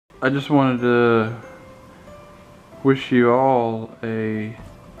I just wanted to wish you all a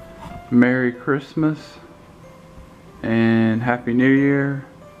Merry Christmas and Happy New Year.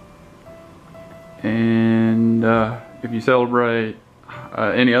 And if you celebrate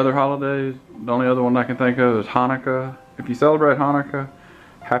any other holidays, the only other one I can think of is Hanukkah. If you celebrate Hanukkah,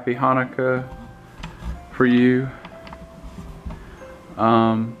 Happy Hanukkah for you.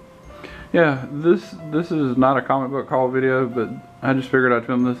 Yeah, this is not a comic book haul video, but I just figured I'd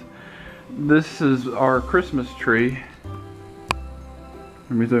film this. This is our Christmas tree.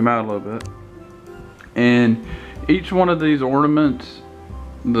 Let me zoom out a little bit. And each one of these ornaments,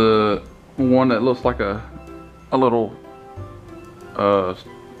 the one that looks like a little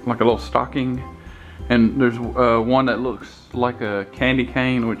stocking, and there's one that looks like a candy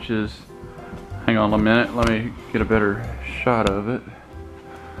cane, which is, hang on a minute, let me get a better shot of it.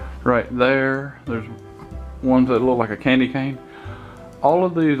 Right there, there's ones that look like a candy cane. All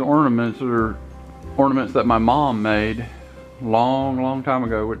of these ornaments are ornaments that my mom made long time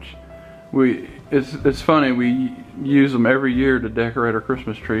ago, which it's funny, we use them every year to decorate our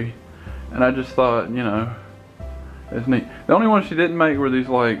Christmas tree. And I just thought, you know, it's neat. The only ones she didn't make were these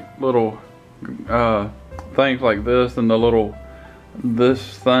like little things like this, and the little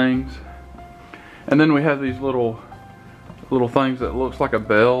things. And then we have these little things that looks like a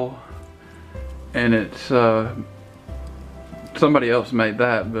bell, and it's somebody else made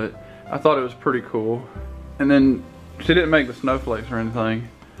that, but I thought it was pretty cool. And then she didn't make the snowflakes or anything,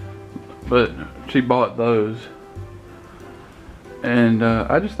 but she bought those, and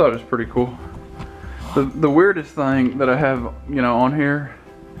I just thought it was pretty cool. The weirdest thing that I have, you know, on here,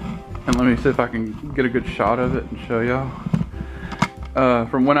 and let me see if I can get a good shot of it and show y'all,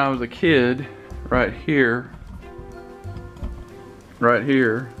 from when I was a kid, right here,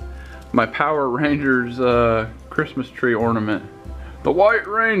 my Power Rangers Christmas tree ornament, the White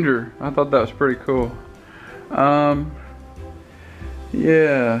Ranger. I thought that was pretty cool.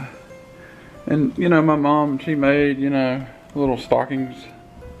 Yeah, and you know, my mom, she made, you know, little stockings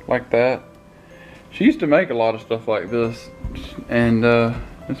like that. She used to make a lot of stuff like this, and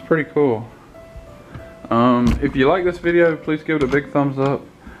it's pretty cool. If you like this video, please give it a big thumbs up,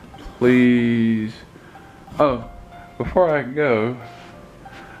 please. Oh, before I go,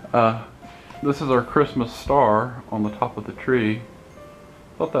 this is our Christmas star on the top of the tree.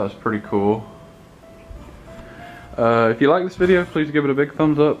 Thought that was pretty cool. If you like this video, please give it a big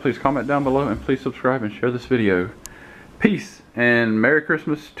thumbs up, please comment down below, and please subscribe and share this video. Peace and Merry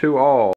Christmas to all.